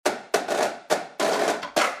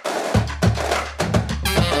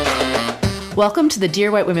Welcome to the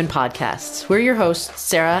Dear White Women podcast. We're your hosts,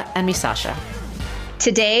 Sarah and Misasha.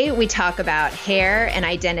 Today, we talk about hair and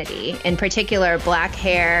identity, in particular, Black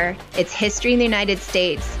hair, its history in the United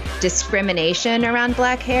States, discrimination around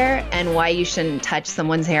Black hair, and why you shouldn't touch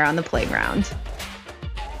someone's hair on the playground.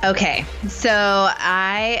 Okay, so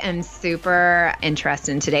I am super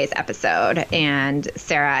interested in today's episode. And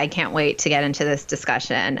Sarah, I can't wait to get into this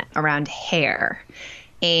discussion around hair.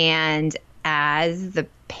 And as the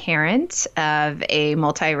parent of a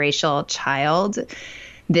multiracial child,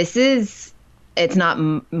 it's not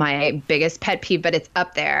my biggest pet peeve, but it's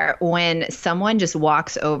up there when someone just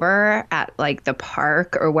walks over at like the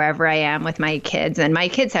park or wherever I am with my kids. And my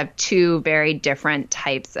kids have two very different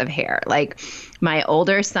types of hair. Like my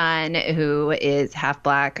son, who is half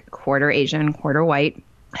Black, quarter Asian, quarter white,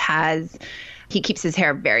 he keeps his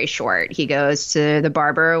hair very short. He goes to the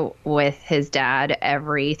barber with his dad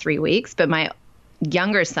every 3 weeks. But my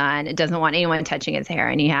younger son doesn't want anyone touching his hair,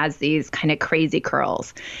 and he has these kind of crazy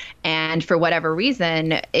curls. And for whatever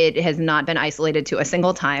reason, it has not been isolated to a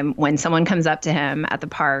single time when someone comes up to him at the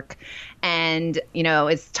park and,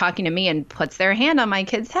 is talking to me and puts their hand on my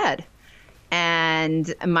kid's head.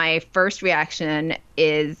 And my first reaction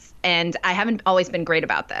is, and I haven't always been great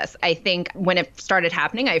about this, I think when it started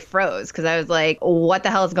happening, I froze because I was like, what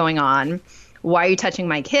the hell is going on? Why are you touching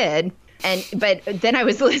my kid? But then I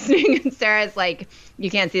was listening, and Sarah's like,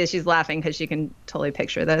 you can't see that she's laughing because she can totally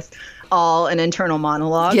picture this, all an internal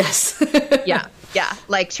monologue. Yes. Yeah.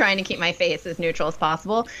 Like trying to keep my face as neutral as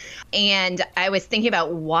possible. And I was thinking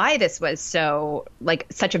about why this was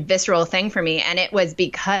such a visceral thing for me. And it was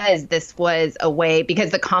because this was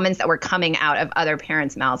because the comments that were coming out of other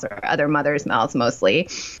parents' mouths or other mothers' mouths mostly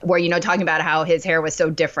were, talking about how his hair was so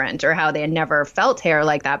different or how they had never felt hair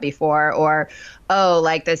like that before, or, oh,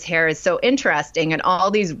 like this hair is so interesting. And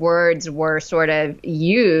all these words were sort of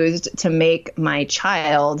used to make my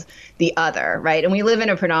child the other, right? And we live in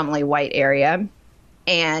a predominantly white area,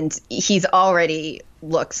 and he's already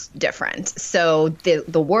looks different. So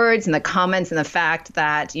the words and the comments and the fact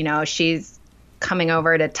that, she's coming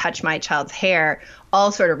over to touch my child's hair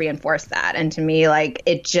all sort of reinforced that. And to me,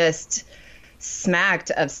 it just smacked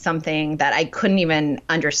of something that I couldn't even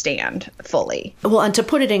understand fully. Well, and to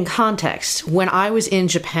put it in context, when I was in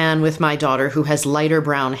Japan with my daughter who has lighter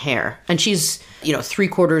brown hair, and she's,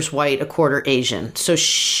 3/4 white, 1/4 Asian. So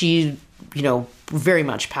she, very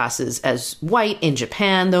much passes as white. In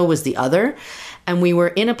Japan, though, was the other. And we were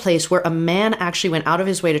in a place where a man actually went out of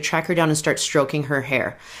his way to track her down and start stroking her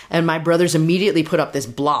hair. And my brothers immediately put up this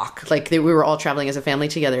block. We were all traveling as a family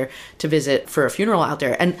together to visit for a funeral out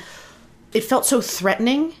there. And it felt so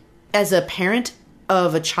threatening as a parent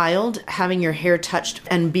of a child having your hair touched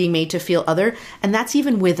and being made to feel other. And that's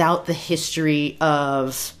even without the history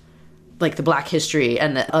of the Black history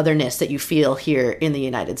and the otherness that you feel here in the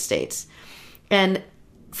United States. And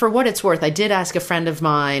for what it's worth, I did ask a friend of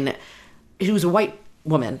mine who's a white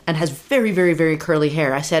woman and has very, very, very curly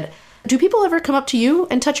hair. I said, do people ever come up to you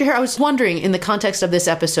and touch your hair? I was wondering, in the context of this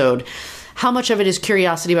episode, how much of it is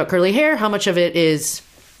curiosity about curly hair? How much of it is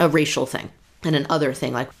a racial thing and an other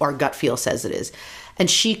thing, like our gut feel says it is? And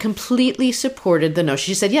she completely supported the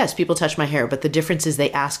notion. She said, yes, people touch my hair, but the difference is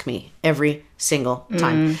they ask me every single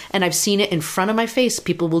time. And I've seen it in front of my face.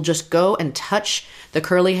 People will just go and touch the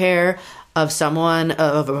curly hair of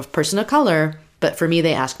a person of color. But for me,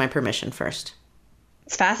 they ask my permission first.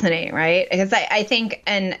 It's fascinating, right? Because I think,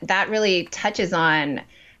 and that really touches on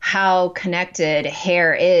how connected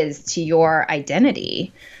hair is to your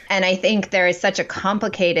identity. And I think there is such a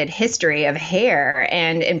complicated history of hair.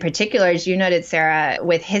 And in particular, as you noted, Sarah,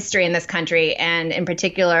 with history in this country, and in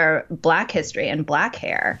particular, Black history and Black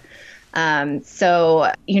hair. And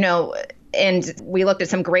we looked at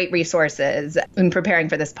some great resources in preparing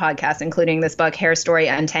for this podcast, including this book, Hair Story,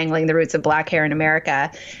 Untangling the Roots of Black Hair in America,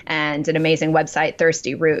 and an amazing website,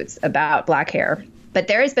 Thirsty Roots, about Black hair. But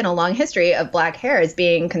there has been a long history of Black hair as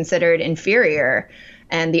being considered inferior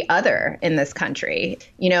and the other in this country.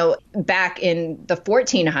 Back in the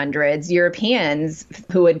 1400s, Europeans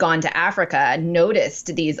who had gone to Africa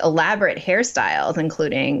noticed these elaborate hairstyles,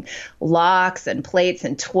 including locks and plaits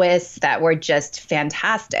and twists that were just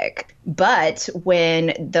fantastic. But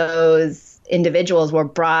when those individuals were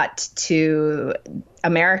brought to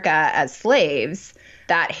America as slaves,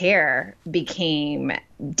 that hair became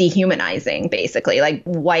dehumanizing, basically. Like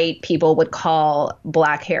white people would call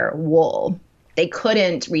Black hair wool. They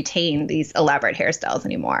couldn't retain these elaborate hairstyles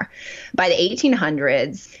anymore. By the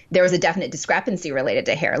 1800s, there was a definite discrepancy related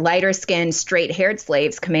to hair. Lighter-skinned, straight-haired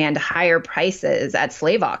slaves command higher prices at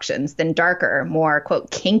slave auctions than darker, more,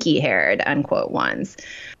 quote, kinky-haired, unquote, ones.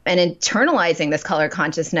 And internalizing this color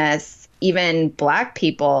consciousness even Black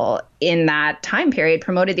people in that time period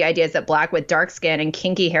promoted the ideas that Black with dark skin and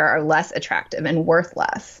kinky hair are less attractive and worth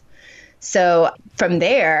less. So from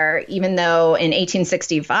there, even though in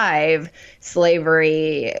 1865,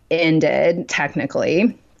 slavery ended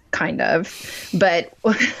technically, kind of, but,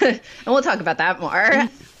 and we'll talk about that more,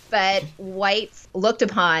 but whites looked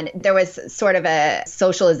upon, there was sort of a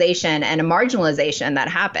socialization and a marginalization that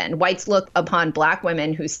happened. Whites looked upon Black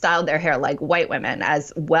women who styled their hair like white women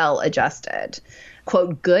as well adjusted.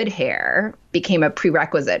 Quote, good hair became a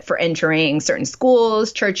prerequisite for entering certain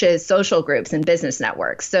schools, churches, social groups, and business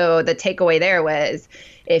networks. So the takeaway there was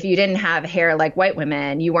if you didn't have hair like white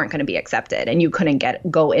women, you weren't going to be accepted and you couldn't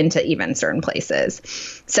go into even certain places.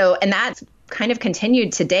 So, and that's kind of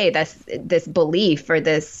continued today, this belief or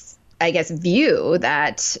this, I guess, view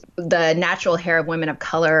that the natural hair of women of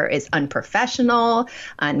color is unprofessional,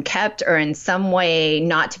 unkept, or in some way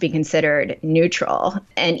not to be considered neutral.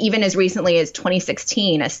 And even as recently as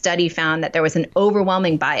 2016, a study found that there was an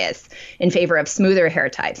overwhelming bias in favor of smoother hair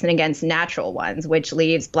types and against natural ones, which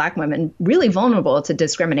leaves Black women really vulnerable to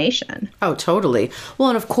discrimination. Oh, totally. Well,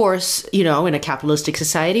 and of course, in a capitalistic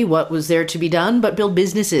society, what was there to be done but build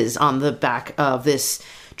businesses on the back of this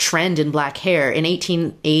trend in Black hair. In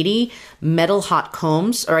 1880, metal hot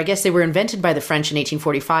combs, or I guess they were invented by the French in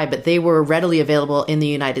 1845, but they were readily available in the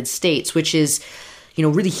United States, which is,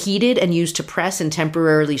 really heated and used to press and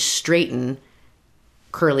temporarily straighten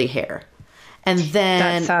curly hair. And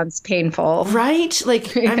then... That sounds painful. Right?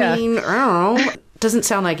 Yeah. I don't know. Doesn't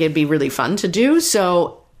sound like it'd be really fun to do.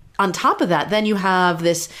 So on top of that, then you have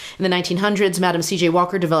this, in the 1900s, Madam C.J.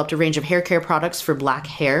 Walker developed a range of hair care products for Black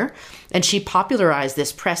hair, and she popularized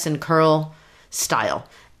this press and curl style.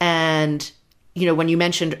 And, when you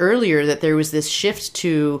mentioned earlier that there was this shift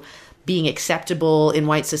to being acceptable in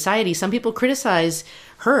white society, some people criticize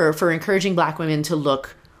her for encouraging Black women to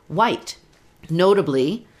look white.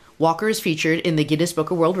 Notably, Walker is featured in the Guinness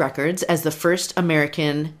Book of World Records as the first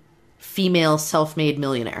American female self-made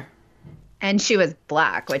millionaire. And she was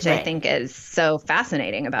Black, which right. I think is so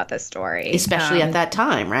fascinating about this story. Especially at that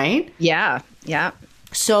time, right? Yeah, yeah.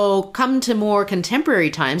 So come to more contemporary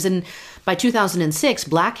times, and by 2006,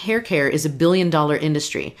 Black hair care is $1 billion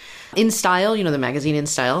industry. In Style, the magazine In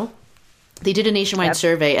Style, they did a nationwide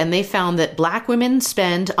survey, and they found that Black women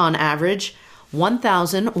spend on average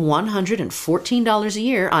 $1,114 a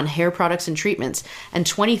year on hair products and treatments, and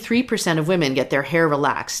 23% of women get their hair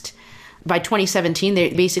relaxed. By 2017,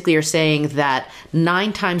 they basically are saying that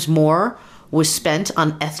 9 times more was spent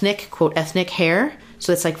on quote, ethnic hair.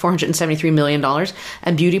 So that's like $473 million.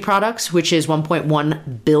 And beauty products, which is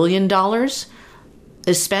 $1.1 billion,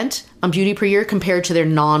 is spent on beauty per year compared to their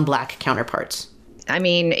non-Black counterparts. I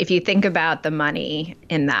mean, if you think about the money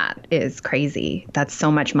in that is crazy. That's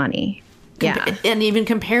so much money. Yeah. And even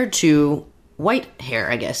compared to white hair,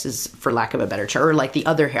 I guess, is for lack of a better term, or like the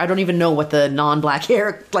other hair. I don't even know what the non-Black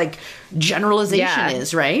hair generalization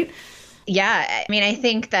is, right? Yeah. I mean, I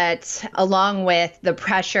think that along with the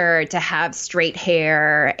pressure to have straight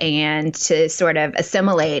hair and to sort of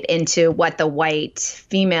assimilate into what the white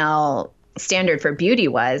female standard for beauty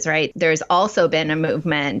was, right? There's also been a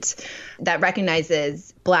movement that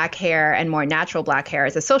recognizes Black hair and more natural Black hair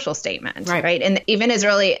as a social statement, right? And even as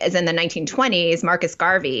early as in the 1920s, Marcus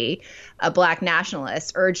Garvey, a Black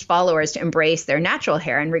nationalist, urged followers to embrace their natural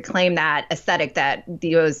hair and reclaim that aesthetic that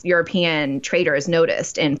those European traders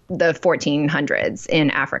noticed in the 1400s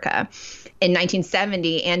in Africa. In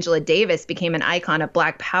 1970, Angela Davis became an icon of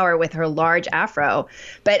Black power with her large afro.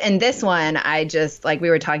 But in this one, we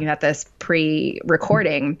were talking about this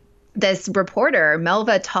pre-recording, this reporter,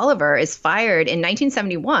 Melva Tolliver, is fired in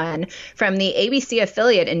 1971 from the ABC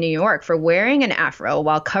affiliate in New York for wearing an afro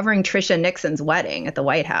while covering Tricia Nixon's wedding at the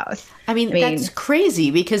White House. I mean, that's crazy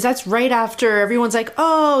because that's right after everyone's like,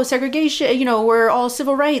 oh, segregation, we're all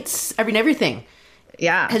civil rights. I mean, everything.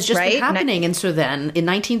 Yeah. Has just been happening. And so then in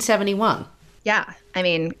 1971. Yeah. I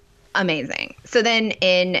mean, amazing. So then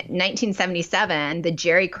in 1977, the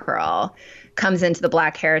Jheri curl comes into the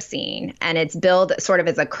Black hair scene, and it's billed sort of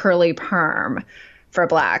as a curly perm for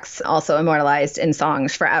Blacks, also immortalized in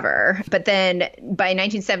songs forever. But then by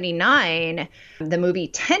 1979, the movie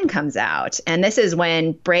 10 comes out. And this is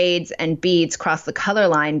when braids and beads cross the color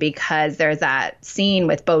line because there's that scene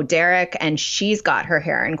with Bo Derek, and she's got her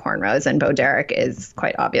hair in cornrows, and Bo Derek is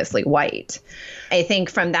quite obviously white. I think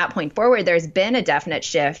from that point forward, there's been a definite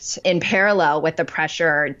shift in parallel with the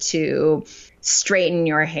pressure to straighten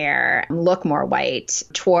your hair, look more white,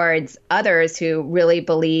 towards others who really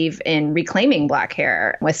believe in reclaiming Black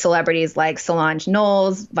hair, with celebrities like Solange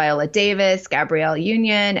Knowles, Viola Davis, Gabrielle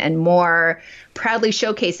Union, and more, proudly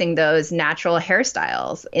showcasing those natural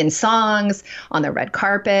hairstyles in songs, on the red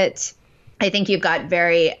carpet. I think you've got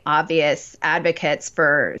very obvious advocates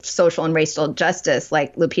for social and racial justice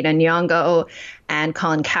like Lupita Nyong'o and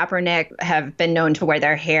Colin Kaepernick have been known to wear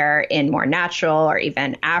their hair in more natural or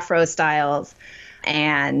even Afro styles.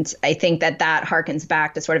 And I think that harkens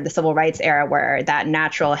back to sort of the civil rights era where that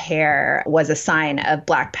natural hair was a sign of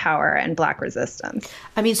Black power and Black resistance.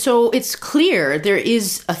 I mean, so it's clear there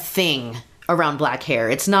is a thing around Black hair.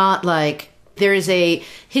 It's not like there is a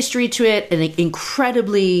history to it, an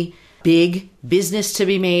incredibly big business to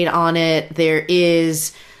be made on it. There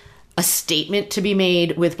is a statement to be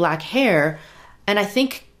made with Black hair. And I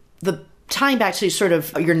think the tying back to sort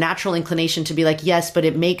of your natural inclination to be like, yes, but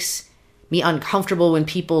it makes me uncomfortable when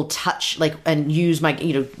people touch and use my,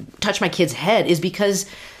 touch my kid's head, is because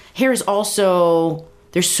hair is also,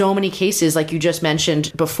 there's so many cases like you just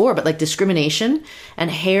mentioned before, but like discrimination, and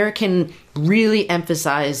hair can really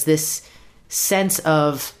emphasize this sense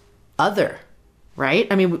of other. Right?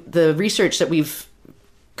 I mean, the research that we've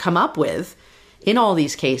come up with in all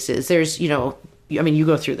these cases, there's, you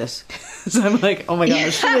go through this. So I'm like, oh my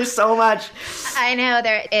gosh, there's so much. I know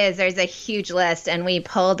there is. There's a huge list. And we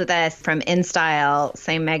pulled this from InStyle,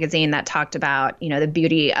 same magazine that talked about, the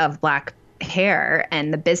beauty of Black hair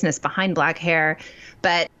and the business behind Black hair.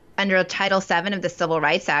 But under Title VII of the Civil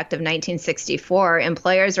Rights Act of 1964,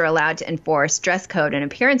 employers are allowed to enforce dress code and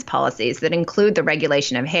appearance policies that include the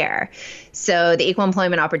regulation of hair. So the Equal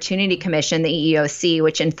Employment Opportunity Commission, the EEOC,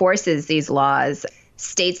 which enforces these laws,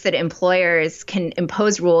 states that employers can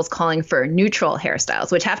impose rules calling for neutral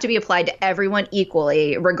hairstyles, which have to be applied to everyone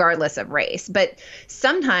equally, regardless of race. But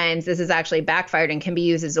sometimes this has actually backfired and can be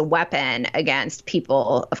used as a weapon against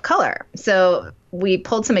people of color. So we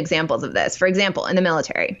pulled some examples of this. For example, in the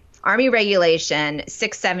military, Army Regulation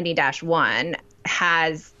 670-1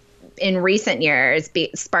 has, in recent years,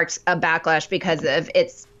 sparked a backlash because of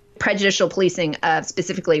its prejudicial policing of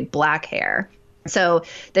specifically Black hair. So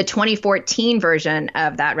the 2014 version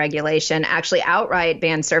of that regulation actually outright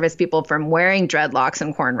banned service people from wearing dreadlocks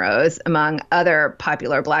and cornrows, among other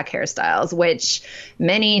popular Black hairstyles, which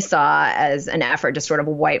many saw as an effort to sort of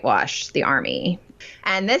whitewash the Army.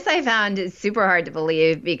 And this I found is super hard to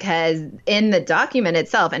believe because in the document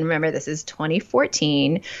itself, and remember this is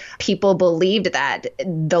 2014, people believed that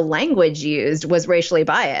the language used was racially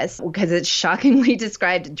biased because it shockingly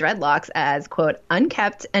described dreadlocks as, quote,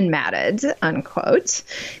 unkept and matted, unquote,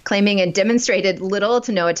 claiming it demonstrated little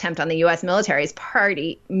to no attempt on the U.S. military's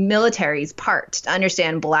part to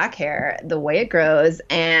understand Black hair, the way it grows,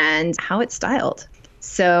 and how it's styled.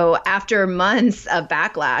 So after months of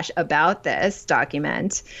backlash about this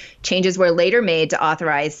document, changes were later made to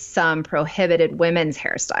authorize some prohibited women's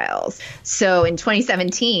hairstyles. So in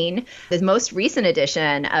 2017, the most recent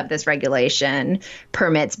edition of this regulation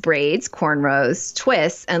permits braids, cornrows,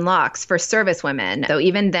 twists, and locks for service women, though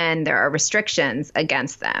even then there are restrictions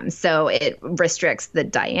against them. So it restricts the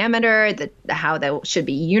diameter, how they should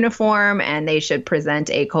be uniform, and they should present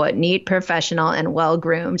a, quote, neat, professional, and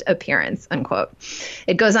well-groomed appearance, unquote.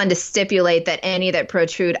 It goes on to stipulate that any that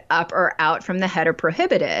protrude up or out from the head are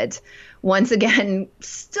prohibited. Once again,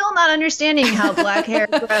 still not understanding how Black hair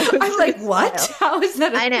grows. I'm like, what? How is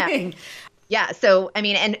that a thing? Yeah. So, I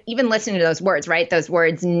mean, and even listening to those words, right? Those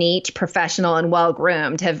words, neat, professional, and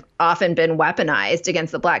well-groomed, have often been weaponized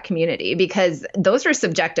against the Black community because those are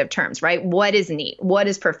subjective terms, right? What is neat? What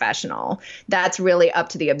is professional? That's really up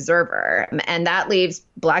to the observer. And that leaves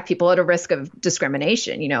Black people at a risk of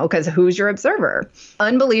discrimination, because who's your observer?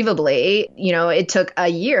 Unbelievably, it took a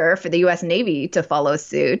year for the U.S. Navy to follow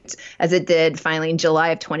suit, as it did finally in July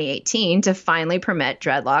of 2018, to finally permit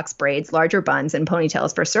dreadlocks, braids, larger buns, and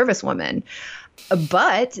ponytails for servicewomen.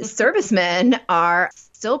 But servicemen are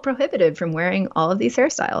still prohibited from wearing all of these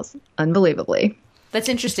hairstyles, unbelievably. That's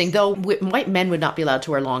interesting, though. White men would not be allowed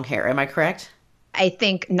to wear long hair. Am I correct? I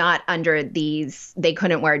think not under these. They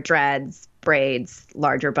couldn't wear dreads, braids,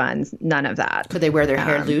 larger buns, none of that. Could they wear their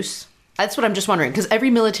hair loose? That's what I'm just wondering, because every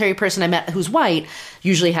military person I met who's white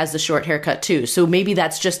usually has the short haircut too. So maybe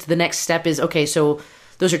that's just the next step is, okay, so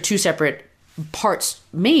those are two separate parts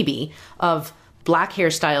maybe of Black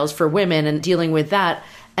hairstyles for women and dealing with that.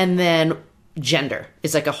 And then gender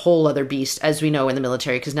is like a whole other beast, as we know in the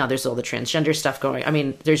military, because now there's all the transgender stuff going. I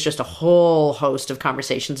mean, there's just a whole host of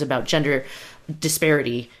conversations about gender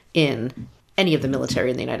disparity in any of the military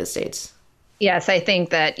in the United States. Yes, I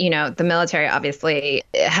think that, the military obviously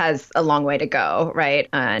has a long way to go, right?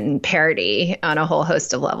 On parity on a whole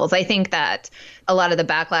host of levels. I think that a lot of the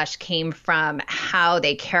backlash came from how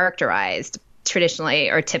they characterized traditionally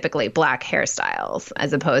or typically Black hairstyles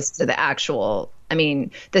as opposed to the actual. I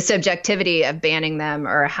mean, the subjectivity of banning them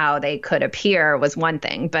or how they could appear was one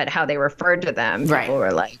thing, but how they referred to them, Right. people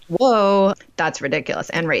were like, whoa, that's ridiculous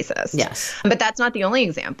and racist. Yes. But that's not the only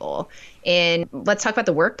example. Let's talk about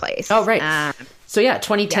the workplace. Oh, right.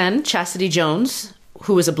 2010, Chastity Jones,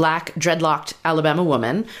 who was a Black dreadlocked Alabama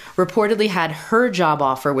woman, reportedly had her job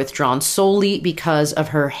offer withdrawn solely because of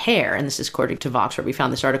her hair. And this is according to Vox, where we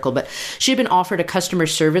found this article. But she had been offered a customer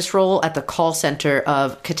service role at the call center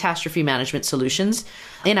of Catastrophe Management Solutions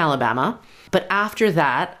in Alabama. But after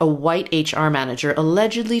that, a white HR manager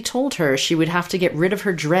allegedly told her she would have to get rid of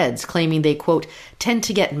her dreads, claiming they, quote, tend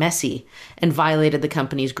to get messy, and violated the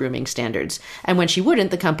company's grooming standards. And when she wouldn't,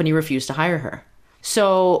 the company refused to hire her.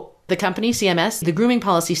 So the company, CMS, the grooming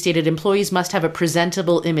policy stated employees must have a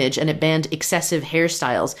presentable image, and it banned excessive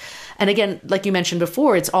hairstyles. And again, like you mentioned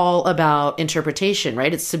before, it's all about interpretation,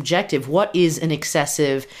 right? It's subjective. What is an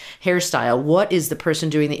excessive hairstyle? What is the person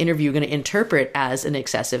doing the interview going to interpret as an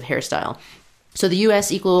excessive hairstyle? So the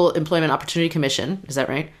U.S. Equal Employment Opportunity Commission, is that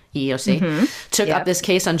right? EEOC, took up this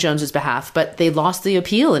case on Jones's behalf, but they lost the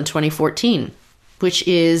appeal in 2014, which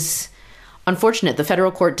is unfortunate. The federal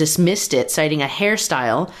court dismissed it, citing a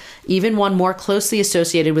hairstyle, even one more closely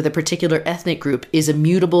associated with a particular ethnic group, is a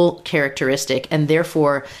mutable characteristic, and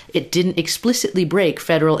therefore it didn't explicitly break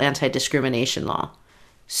federal anti-discrimination law.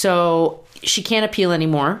 So she can't appeal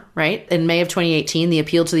anymore, right? In May of 2018, the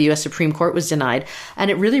appeal to the U.S. Supreme Court was denied, and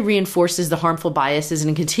it really reinforces the harmful biases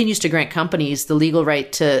and continues to grant companies the legal right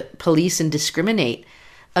to police and discriminate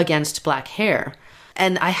against Black hair.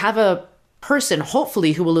 And I have a person,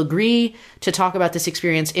 hopefully, who will agree to talk about this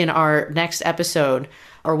experience in our next episode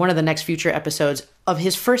or one of the next future episodes of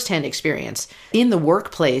his firsthand experience in the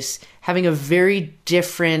workplace, having a very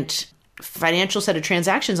different financial set of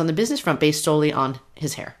transactions on the business front based solely on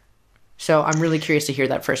his hair. So I'm really curious to hear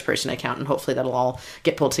that first person account, and hopefully that'll all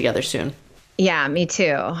get pulled together soon. Yeah, me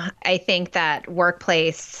too. I think that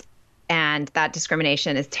workplace and that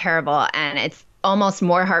discrimination is terrible, and it's almost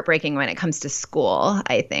more heartbreaking when it comes to school,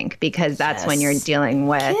 I think, because that's when you're dealing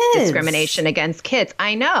with discrimination against kids.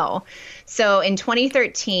 I know. So in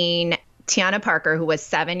 2013, Tiana Parker, who was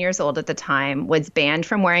 7 years old at the time, was banned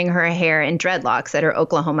from wearing her hair in dreadlocks at her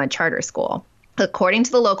Oklahoma charter school. According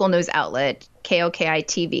to the local news outlet,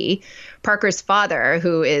 KOKI-TV, Parker's father,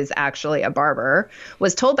 who is actually a barber,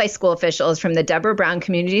 was told by school officials from the Deborah Brown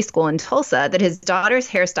Community School in Tulsa that his daughter's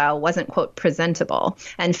hairstyle wasn't, quote, presentable,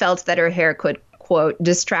 and felt that her hair could, quote,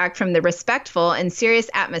 distract from the respectful and serious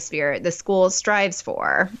atmosphere the school strives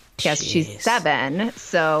for. Yes, she's 7,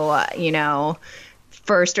 so,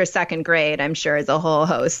 first or second grade, I'm sure, is a whole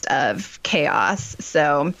host of chaos.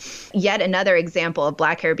 So yet another example of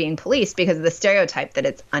Black hair being policed because of the stereotype that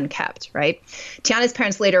it's unkept, right? Tiana's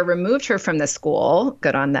parents later removed her from the school.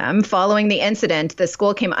 Good on them. Following the incident, the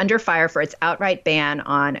school came under fire for its outright ban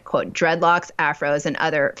on, quote, dreadlocks, afros, and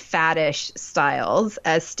other faddish styles,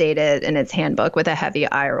 as stated in its handbook, with a heavy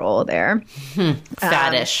eye roll there.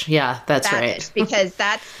 Faddish. Yeah, that's faddish, right. Because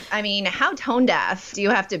how tone deaf do you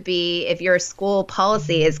have to be if your school policy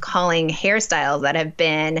is calling hairstyles that have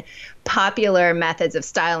been popular methods of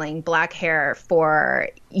styling Black hair for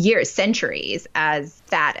years, centuries, as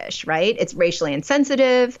faddish, right? It's racially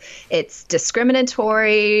insensitive, it's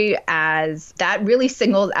discriminatory, as that really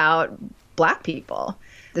singles out Black people.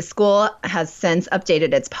 The school has since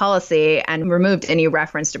updated its policy and removed any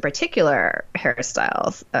reference to particular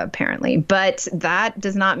hairstyles, apparently. But that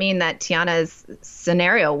does not mean that Tiana's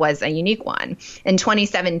scenario was a unique one. In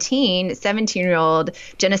 2017, 17-year-old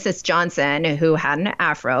Genesis Johnson, who had an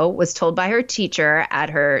afro, was told by her teacher at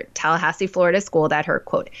her Tallahassee, Florida school that her,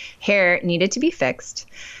 quote, hair needed to be fixed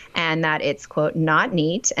and that it's, quote, not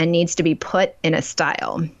neat and needs to be put in a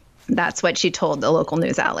style. That's what she told the local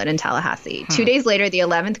news outlet in Tallahassee. 2 days later, the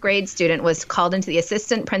 11th grade student was called into the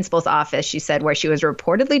assistant principal's office, she said, where she was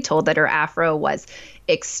reportedly told that her afro was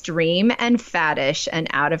extreme and faddish and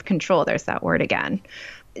out of control. There's that word again.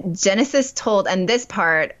 Genesis told, and this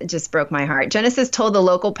part just broke my heart, Genesis told the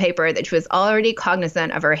local paper that she was already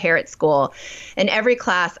cognizant of her hair at school. In every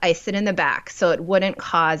class, I sit in the back so it wouldn't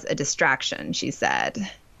cause a distraction, she said.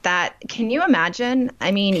 That, can you imagine?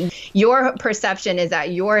 I mean, your perception is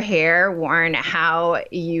that your hair, worn how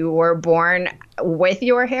you were born with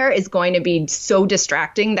your hair, is going to be so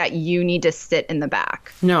distracting that you need to sit in the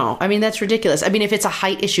back. No, I mean, that's ridiculous. I mean, if it's a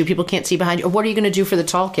height issue, people can't see behind you. Or what are you going to do for the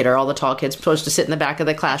tall kid? Are all the tall kids supposed to sit in the back of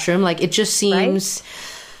the classroom? Like, it just seems...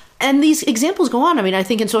 Right? And these examples go on. I mean, I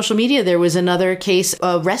think in social media, there was another case,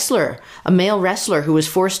 a male wrestler who was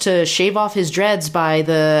forced to shave off his dreads by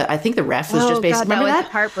I think the ref was just basically, remember that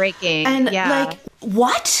was heartbreaking. And like,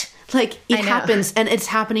 what? Like, it happens, and it's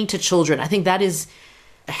happening to children. I think that is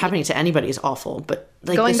happening to anybody is awful, but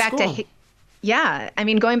like going back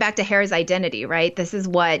to hair's identity, right? This is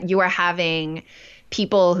what you are having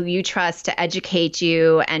people who you trust to educate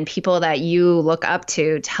you and people that you look up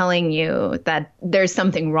to telling you that there's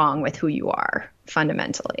something wrong with who you are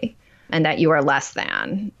fundamentally, and that you are less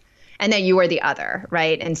than, and that you are the other,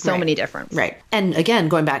 right? And so many different. Right. And again,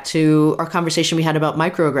 going back to our conversation we had about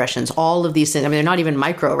microaggressions, all of these things, I mean, they're not even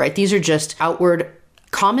micro, right? These are just outward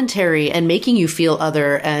commentary and making you feel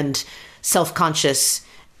other and self-conscious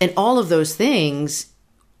and all of those things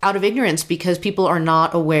out of ignorance because people are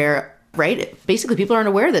not aware, right? Basically, people aren't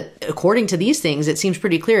aware that according to these things, it seems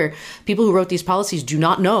pretty clear, people who wrote these policies do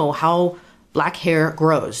not know how Black hair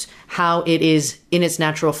grows, how it is in its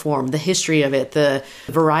natural form, the history of it, the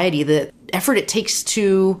variety, the effort it takes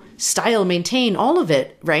to style, maintain, all of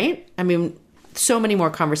it, right? I mean, so many more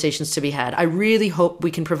conversations to be had. I really hope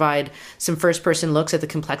we can provide some first-person looks at the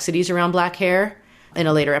complexities around Black hair in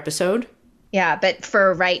a later episode. Yeah, but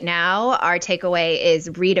for right now, our takeaway is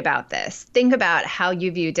read about this. Think about how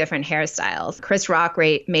you view different hairstyles. Chris Rock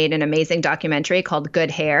made an amazing documentary called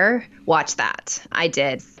Good Hair. Watch that. I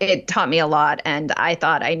did. It taught me a lot, and I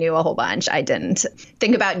thought I knew a whole bunch. I didn't.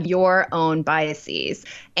 Think about your own biases.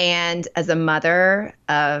 And as a mother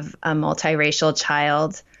of a multiracial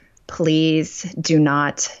child, please do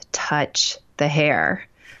not touch the hair.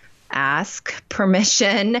 Ask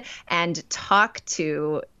permission and talk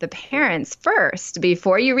to the parents first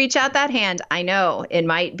before you reach out that hand. I know it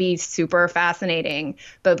might be super fascinating,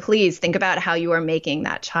 but please think about how you are making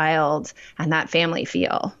that child and that family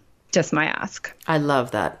feel. Just my ask. I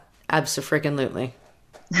love that. Abso-freaking-lutely.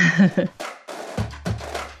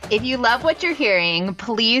 If you love what you're hearing,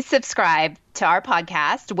 please subscribe to our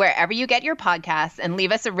podcast wherever you get your podcasts and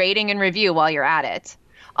leave us a rating and review while you're at it.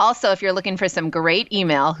 Also, if you're looking for some great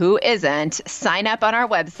email, who isn't, sign up on our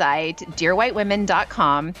website,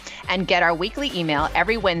 dearwhitewomen.com, and get our weekly email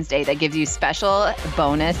every Wednesday that gives you special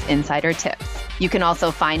bonus insider tips. You can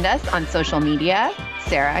also find us on social media.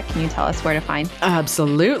 Sarah, can you tell us where to find?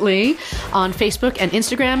 Absolutely. On Facebook and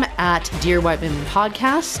Instagram at Dear White Women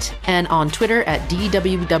Podcast, and on Twitter at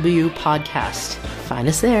DWW Podcast. Find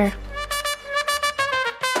us there.